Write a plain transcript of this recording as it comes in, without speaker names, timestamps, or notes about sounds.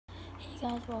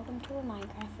guys, welcome to a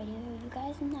Minecraft video. You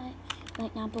guys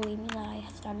might not believe me that I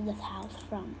started this house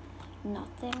from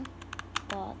nothing,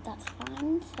 but that's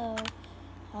fine. So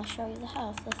I'll show you the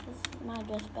house. This is my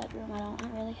guest bedroom. I don't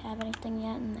really have anything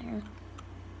yet in there.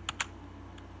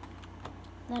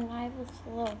 Then I have this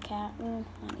little cat room.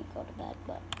 I need to go to bed,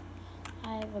 but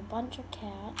I have a bunch of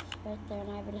cats right there, and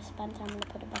I have a dispenser. I'm going to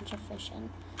put a bunch of fish in.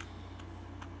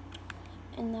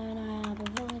 And then I have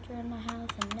a villager in my house,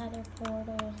 a nether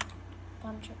portal,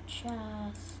 bunch of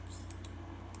chests.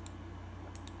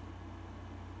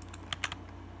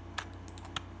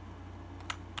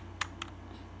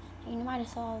 You might have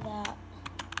saw that.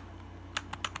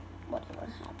 Whatever,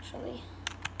 actually.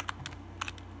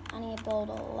 I need to build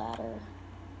a ladder,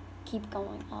 keep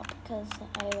going up, because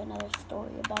I have another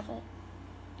story above it.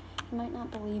 You might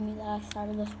not believe me that I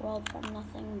started this world from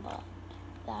nothing, but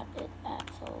that is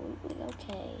absolutely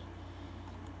okay.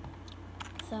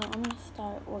 So I'm going to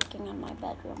start working on my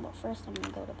bedroom, but first I'm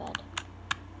going to go to bed.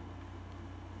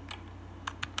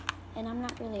 And I'm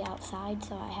not really outside,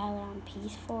 so I have it on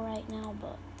peaceful right now,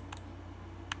 but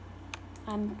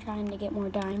I'm trying to get more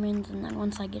diamonds, and then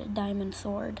once I get a diamond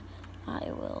sword, I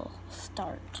will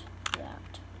start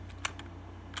that.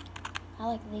 I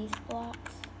like these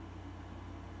blocks,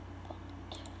 but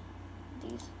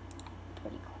these are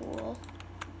pretty cool.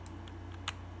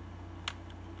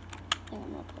 I think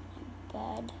I'm going to put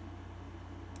my bed.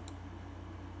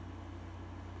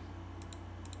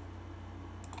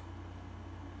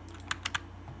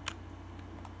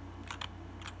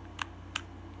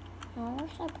 Now, where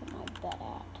should I put my bed at?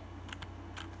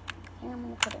 I think I'm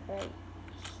going to put it right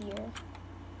here.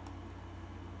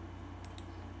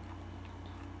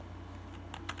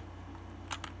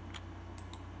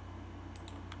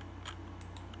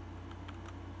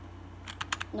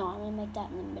 No, I'm going to make that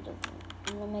in the middle.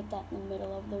 I'm going to make that in the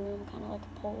middle of the room, kind of like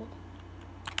a pole.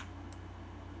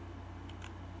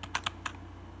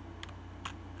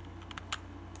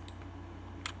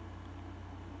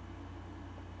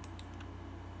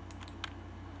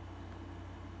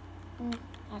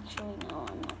 Actually, no,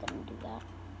 I'm not going to do that.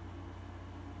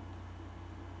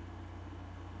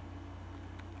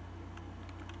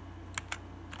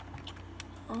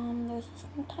 There's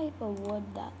some type of wood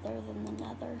that there's in the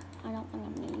nether. I don't think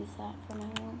I'm going to use that for my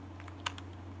room.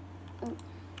 Ooh.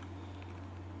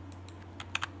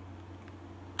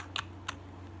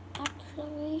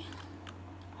 Actually,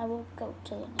 I will go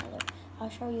to the nether. I'll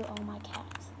show you all my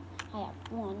cats. I have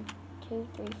 1, 2,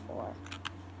 3, 4.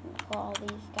 I'm going to put all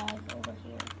these guys over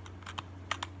here.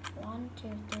 1, 2,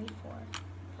 3, 4,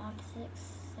 5, 6,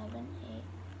 7, 8.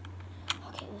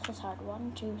 Okay, this is hard.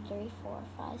 1, 2, 3, 4,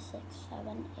 5, 6,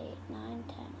 7, 8, 9,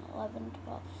 10, 11,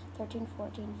 12, 13,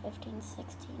 14, 15,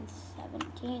 16,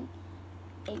 17,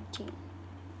 18.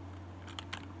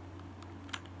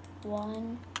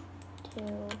 1,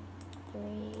 2,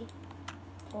 3,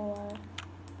 4,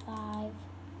 5,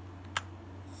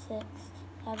 6,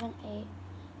 7, 8,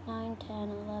 9, 10,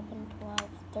 11, 12,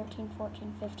 13,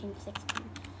 14, 15, 16.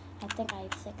 I think I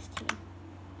have 16.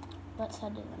 Let's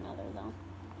head to another though.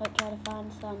 Let's try to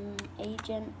find some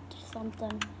agent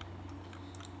something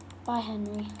by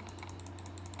Henry.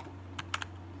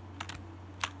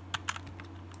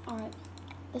 Alright,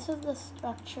 this is the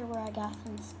structure where I got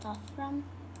some stuff from.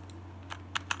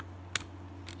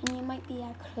 And you might be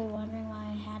actually wondering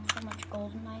why I had so much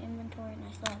gold in my inventory and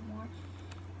I still have more.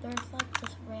 There's like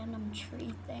this random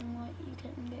tree thing what you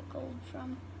can get gold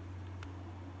from.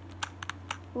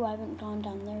 Ooh, I haven't gone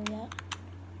down there yet.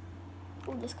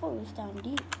 Ooh, this goes down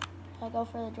deep. Should I go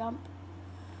for the jump?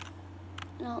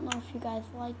 I don't know if you guys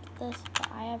like this,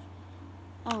 but I have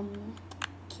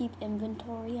keep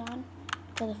inventory on.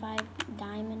 Because if I have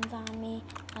diamonds on me,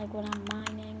 like when I'm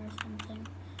mining or something,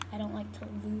 I don't like to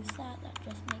lose that. That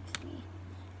just makes me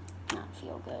not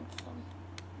feel good. So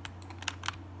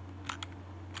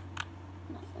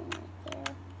nothing right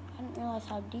there. I didn't realize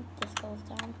how deep this goes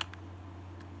down.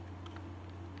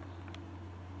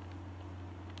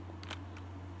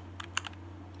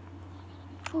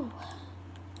 Ooh.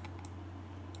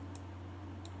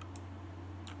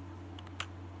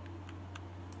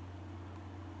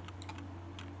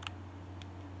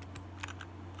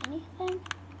 Anything?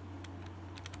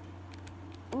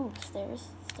 Ooh, stairs,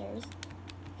 stairs.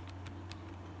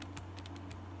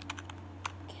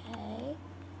 Okay.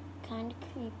 Kinda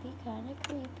creepy,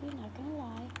 not gonna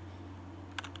lie.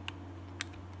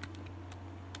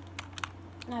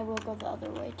 And I will go the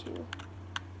other way too.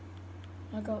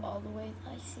 I'll go all the way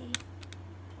that I see.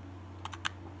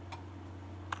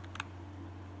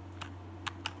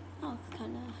 Oh, it's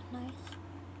kind of nice.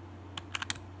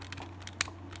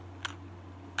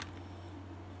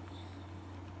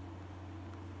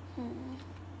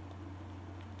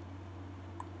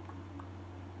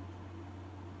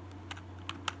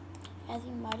 As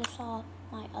you might have saw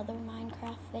my other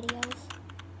Minecraft videos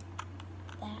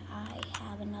that I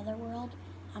have another world,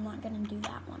 I'm not going to do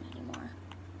that one anymore.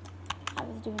 I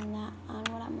was doing that on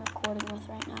what I'm recording with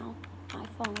right now, my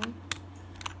phone,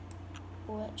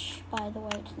 which, by the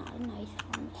way, it's not a nice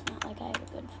phone. It's not like I have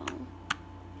a good phone.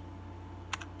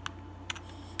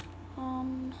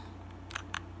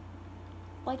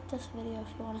 Like this video if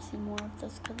you want to see more of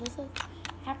this, because this is,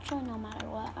 actually no matter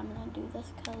what, I'm going to do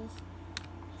this because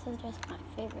this is just my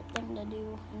favorite thing to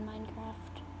do in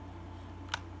Minecraft.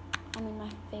 I mean, my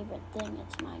favorite thing,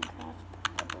 it's Minecraft,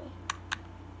 probably.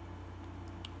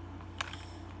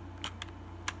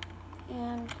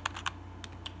 And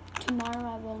tomorrow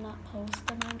I will not post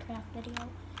a Minecraft video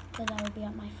because I will be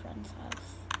at my friend's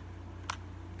house.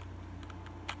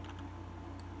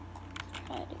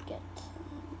 Try to get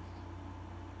some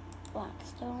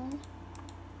blackstone.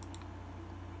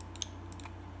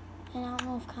 And I don't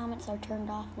know if comments are turned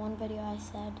off. One video I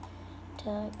said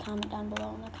to comment down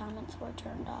below and the comments were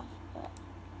turned off, but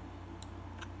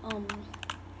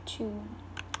to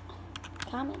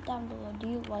comment down below, do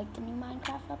you like the new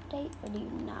Minecraft update or do you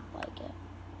not like it?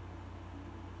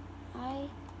 I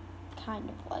kind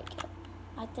of like it.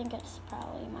 I think it's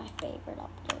probably my favorite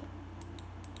update.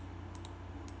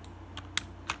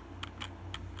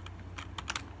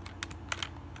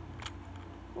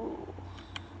 Ooh,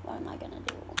 what am I gonna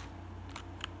do?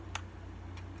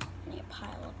 I need a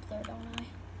pile up there, don't I?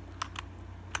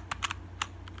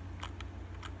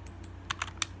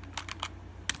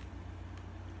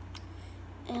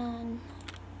 And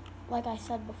like I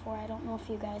said before, I don't know if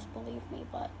you guys believe me,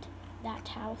 but that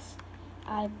house,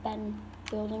 I've been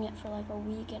building it for like a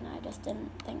week and I just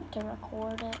didn't think to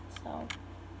record it, so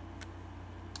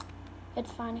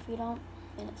it's fine if you don't,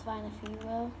 and it's fine if you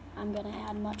will. I'm gonna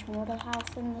add much more to the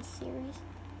house in this series.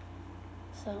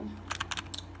 So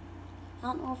I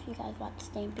don't know if you guys watch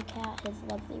Stampy Cat, his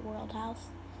lovely world house.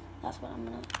 That's what I'm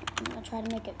gonna try to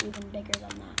make it even bigger than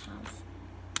that house.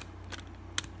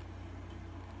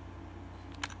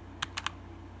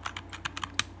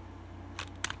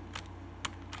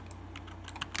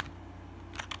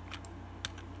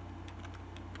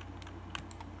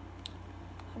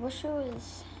 I wish it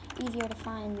was easier to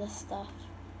find this stuff.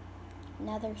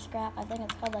 Nether scrap, I think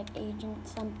it's called like agent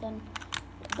something.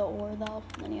 The ore though,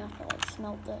 and then you have to like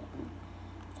smelt it in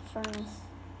the furnace.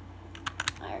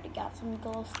 I already got some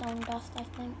glowstone dust, I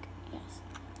think. Yes,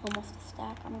 almost a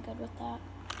stack. I'm good with that.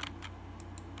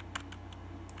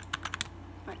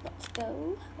 Alright, let's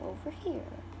go over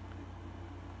here.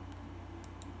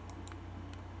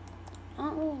 I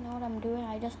don't really know what I'm doing.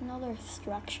 I just know there's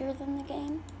structures in the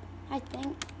game, I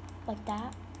think, like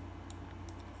that.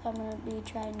 So I'm going to be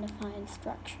trying to find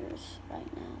structures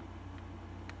right now.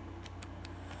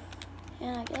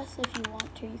 And I guess if you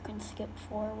want to, you can skip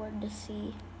forward to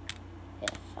see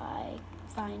if I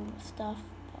find stuff.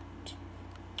 But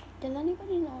does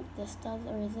anybody know what this does,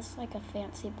 or is this like a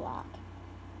fancy block?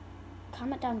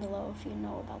 Comment down below if you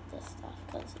know about this stuff,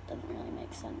 because it doesn't really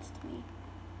make sense to me.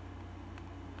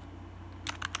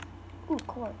 Ooh,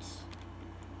 quartz.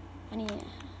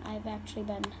 I've actually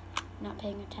been not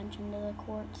paying attention to the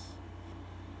quartz.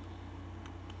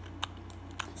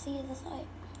 See,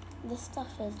 this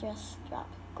stuff is just drop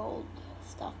gold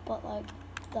stuff, but like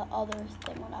the other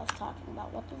thing what I was talking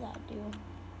about, what does that do?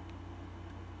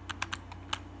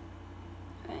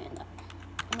 And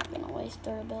I'm not gonna waste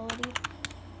durability.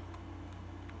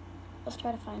 Let's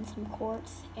try to find some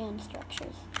quartz and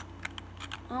structures.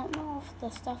 I don't know if the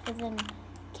stuff is in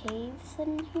caves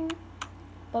in here,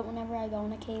 but whenever I go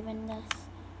in a cave in this,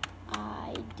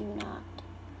 I do not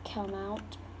come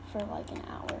out for like an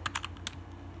hour.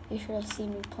 You should have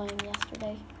seen me playing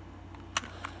yesterday.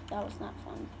 That was not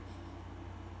fun.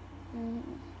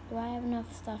 Do I have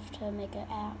enough stuff to make an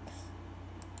axe?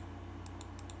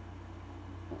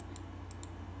 Come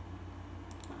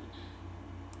on.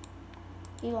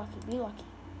 Be lucky, be lucky.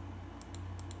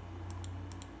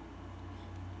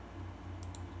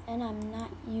 And I'm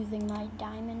not using my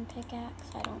diamond pickaxe.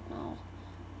 I don't know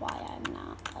why I'm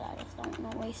not, but I just don't know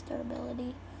waste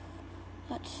durability.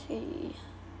 Let's see.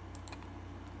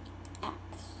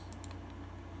 Axe.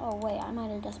 Oh wait, I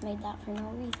might have just made that for no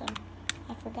reason.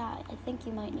 I forgot. I think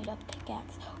you might need a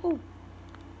pickaxe. Oh!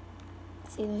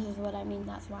 See, this is what I mean.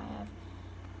 That's why I have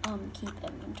keep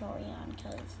inventory on,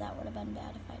 because that would have been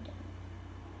bad if I didn't.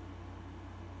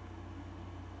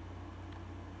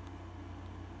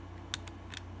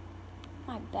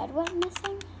 My bed went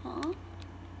missing? Huh?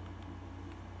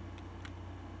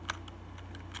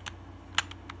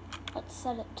 Let's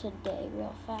set it to day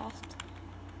real fast.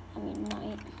 I mean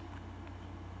night.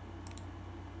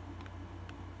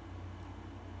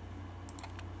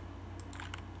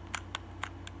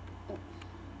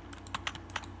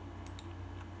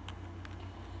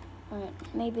 Alright,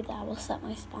 maybe that will set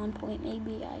my spawn point.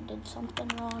 Maybe I did something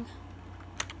wrong.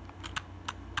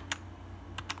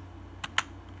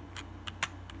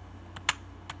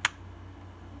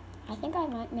 I think I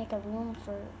might make a room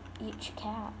for each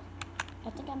cat. I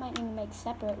think I might need to make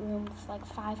separate rooms, like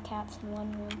 5 cats in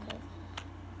one room, because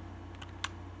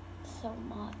so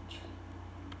much.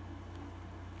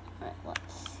 Alright,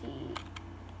 let's see.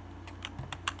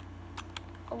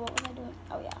 Oh, what was I doing?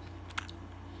 Oh, yeah.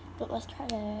 But let's try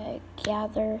to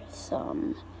gather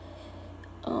some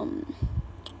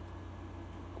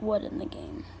wood in the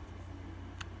game.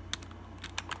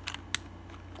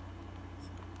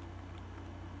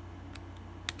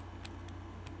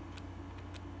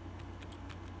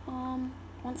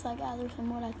 Once I gather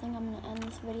some wood, I think I'm gonna end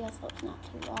this video so it's not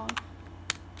too long.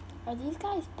 Are these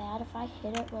guys bad? If I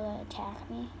hit it, will it attack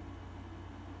me?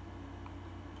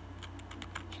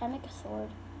 Should I make a sword?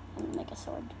 I'm gonna make a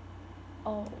sword.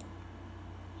 Oh,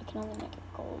 I can only make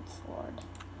a gold sword.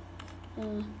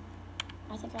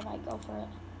 I think I might go for it.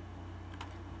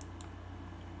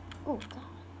 Oh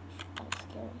gosh, that was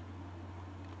scary.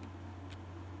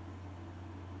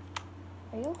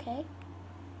 Are you okay?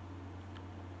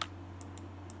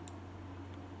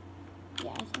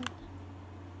 Yeah, I think.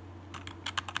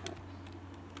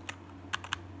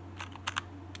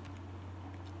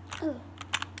 Oh.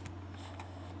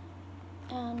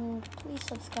 And please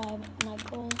subscribe. My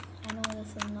goal, I know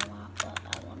this isn't a lot, but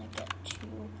I want to get to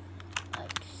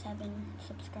like 7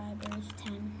 subscribers,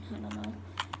 10, I don't know.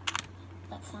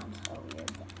 That sounds so weird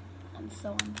that I'm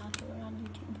so unpopular on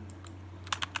YouTube.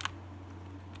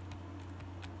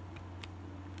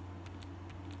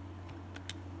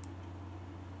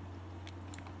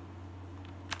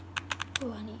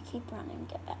 Ooh, I need to keep running and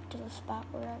get back to the spot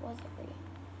where I was already.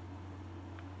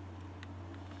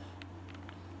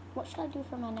 What should I do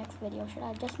for my next video? Should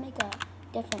I just make a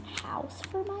different house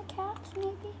for my cats,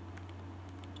 maybe?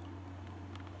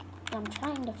 I'm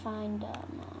trying to find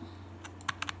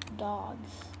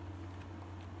dogs.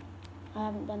 I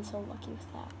haven't been so lucky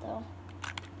with that, though.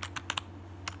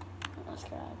 Let's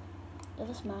grab. Does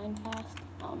this mine fast?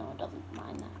 Oh, no, it doesn't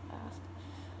mine that fast.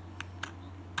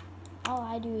 All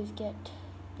I do is get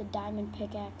the diamond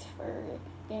pickaxe for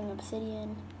getting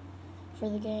obsidian for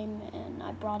the game, and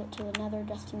I brought it to the nether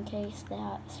just in case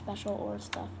that special ore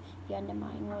stuff you had to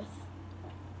mine with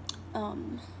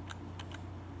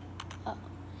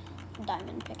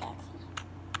diamond pickaxe.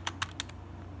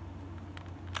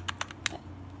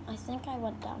 I think I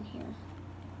went down here.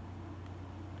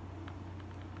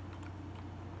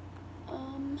 I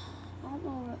don't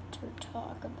know what to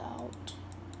talk about.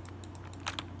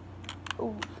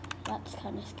 Oh, that's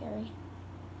kind of scary.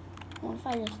 What if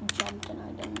I just jumped and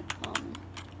I didn't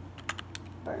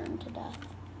burn to death?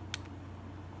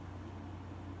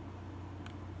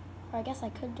 Or I guess I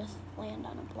could just land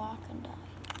on a block and die.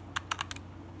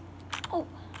 Oh,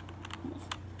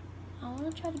 I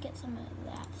want to try to get some of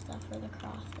that stuff for the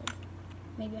crosses.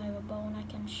 Maybe I have a bow and I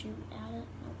can shoot at it.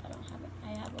 Nope, I don't have it. I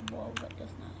have a bow, but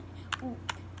just not. Ooh,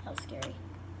 that was scary.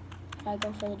 Should I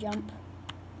go for the jump?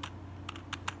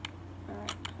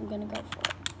 Alright, I'm gonna go for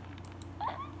it.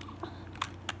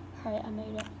 Alright, I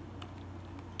made it.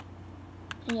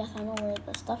 And yes, I know where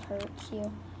the stuff hurts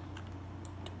you.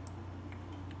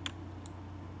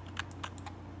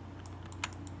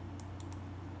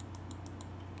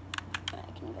 Alright,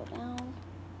 I can go down.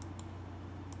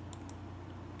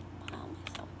 Wow,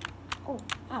 myself. Oh,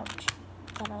 ouch.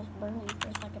 Thought I was burning for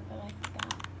a second, but I forgot.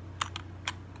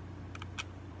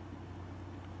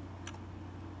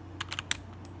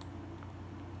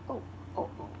 Oh, oh,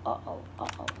 oh, uh-oh,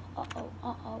 uh-oh, uh-oh,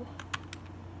 uh-oh.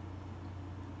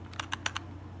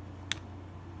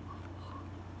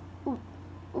 Ooh,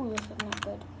 ooh, this is not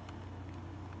good.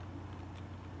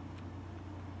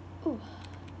 Ooh.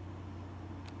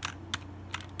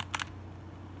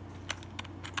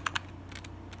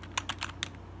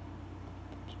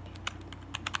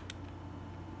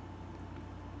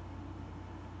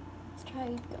 Let's try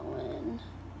going.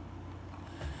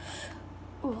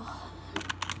 Ooh.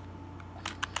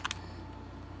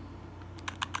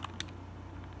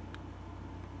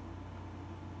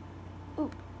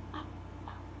 Ooh. Ow,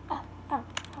 ow, ow, ow,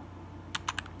 ow.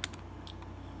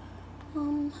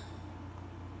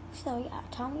 So yeah,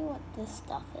 tell me what this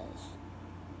stuff is.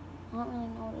 I don't really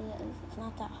know what it is. It's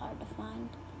not that hard to find.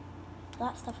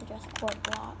 That stuff is just quartz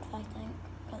blocks, I think,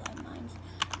 because I have mines.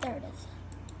 There it is.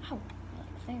 Ow, my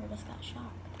finger just got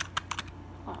shocked.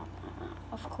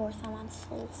 Of course, I'm on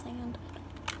soul sand.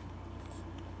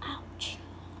 Ouch.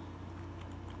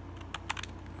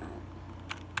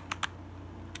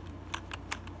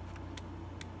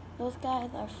 Those guys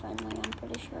are friendly, I'm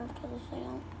pretty sure, because they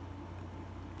don't.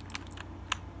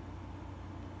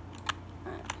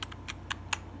 Alright.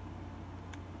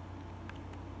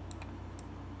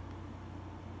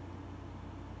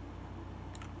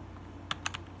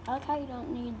 I like how you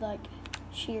don't need, like,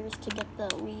 shears to get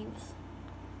the leaves.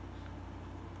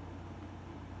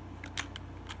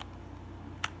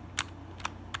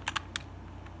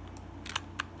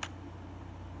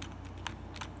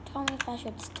 Tell me if I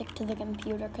should stick to the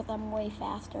computer, because I'm way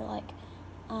faster, like,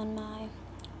 on my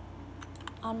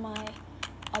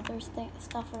other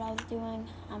stuff that I was doing.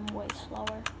 I'm way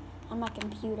slower. On my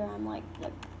computer, I'm like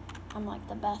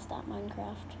the best at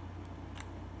Minecraft.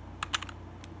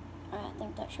 I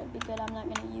think that should be good. I'm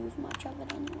not going to use much of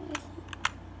it anyways.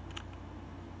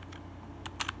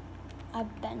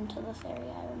 I've been to this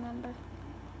area, I remember.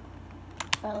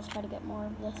 Alright, let's try to get more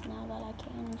of this now that I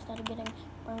can, instead of getting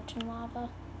burnt in lava.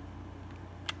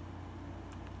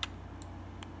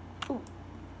 Ooh.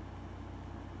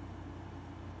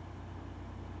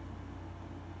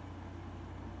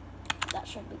 That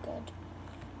should be good.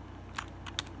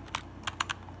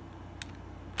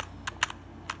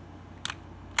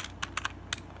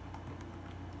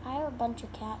 I have a bunch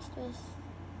of cactus.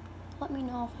 Let me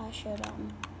know if I should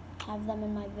have them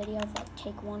in my videos, like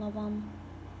take one of them.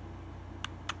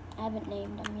 I haven't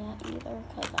named them yet either,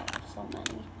 because I have so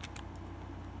many.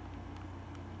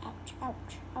 Ouch,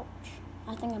 ouch, ouch.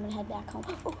 I think I'm gonna head back home.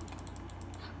 Ooh.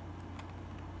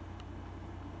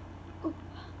 Ooh.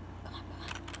 Come on, come on.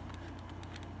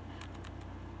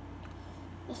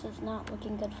 This is not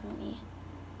looking good for me.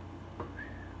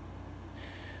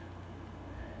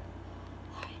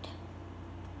 Alright.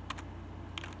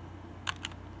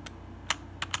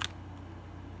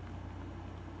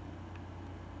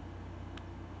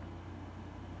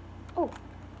 Oh.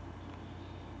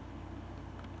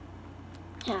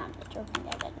 Yeah, I'm just joking.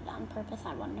 I did it on purpose.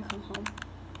 I wanted to come home.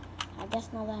 I guess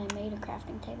now that I made a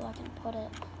crafting table, I can put it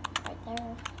right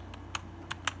there.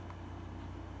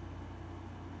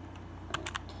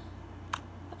 Right.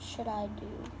 What should I do?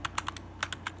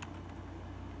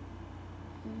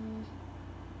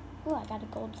 Ooh, I got a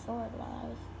gold sword while I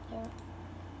was there.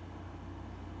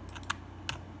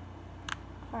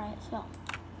 Alright, so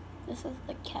this is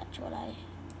the catch,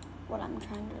 what I'm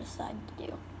trying to decide to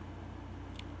do.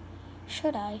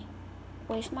 Should I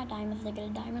waste my diamonds to get a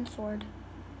diamond sword,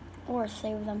 or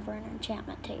save them for an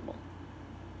enchantment table?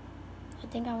 I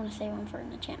think I want to save them for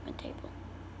an enchantment table.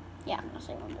 Yeah, I'm going to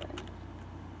save them for it.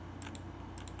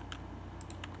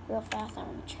 Real fast, I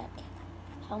want to check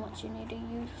how much you need to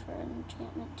use for an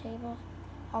enchantment table.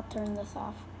 I'll turn this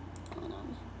off when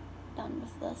I'm done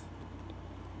with this.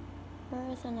 Where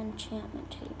is an enchantment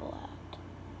table at?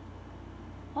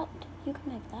 What? You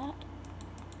can make that?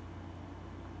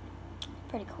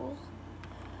 Pretty cool.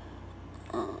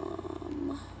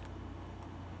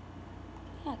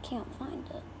 Yeah, I can't find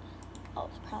it. Oh,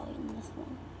 it's probably in this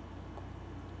one.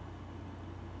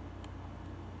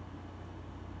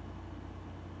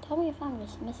 Tell me if I'm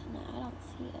just missing it. I don't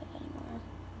see it anywhere.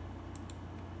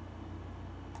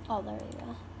 Oh, there you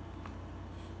go.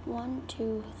 1,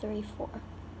 2, 3, 4.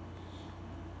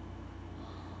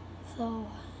 So,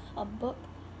 a book.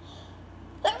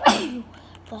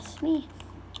 Bless me.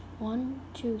 1,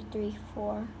 2, 3,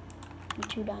 4, and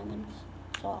 2 diamonds.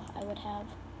 So I would have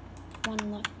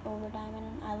 1 leftover diamond,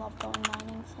 and I love going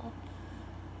mining, so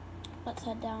let's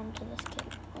head down to this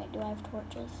cave. Wait, do I have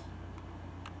torches?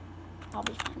 I'll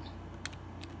be fine.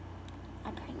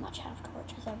 I pretty much have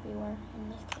torches everywhere in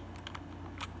this cave.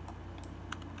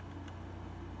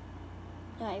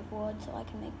 I have wood, so I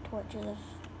can make torches if...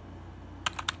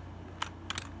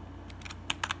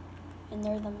 And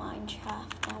there's a mine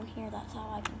shaft down here. That's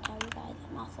how I can tell you guys.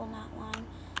 I'm also not lying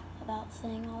about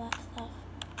saying all that stuff.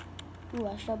 Ooh,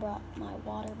 I should have brought my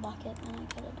water bucket, and I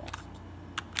could have just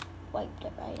wiped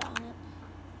it right on it.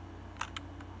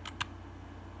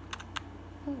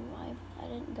 Ooh, I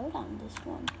didn't go down this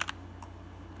one.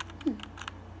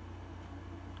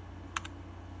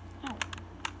 Ow.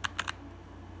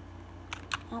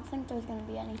 I don't think there's going to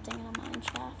be anything in a mine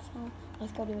shaft, so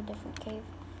let's go to a different cave.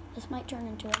 This might turn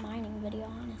into a mining video,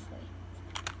 honestly.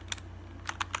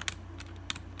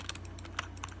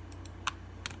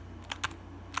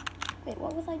 Wait,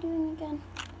 what was I doing again?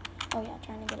 Oh yeah,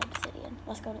 trying to get obsidian.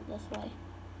 Let's go this way.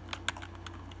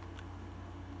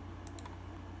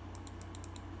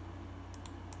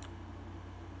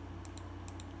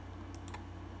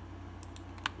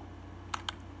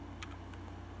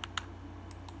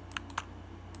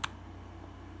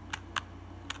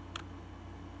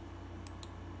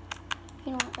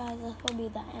 you know what, guys, this will be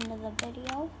the end of the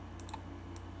video.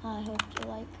 I hope you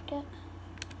liked it.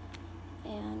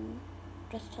 And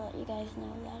just to let you guys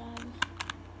know that I'm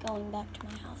going back to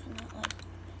my house and not like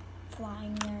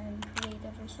flying there in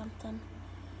creative or something.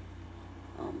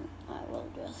 I will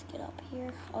just get up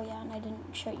here. Oh yeah, and I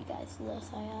didn't show you guys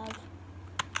this. I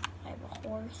have a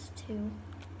horse too.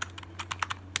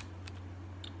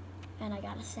 And I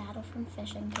got a saddle from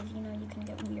fishing, because you know you can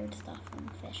get weird stuff from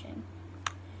fishing.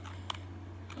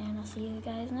 And I'll see you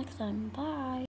guys next time. Bye!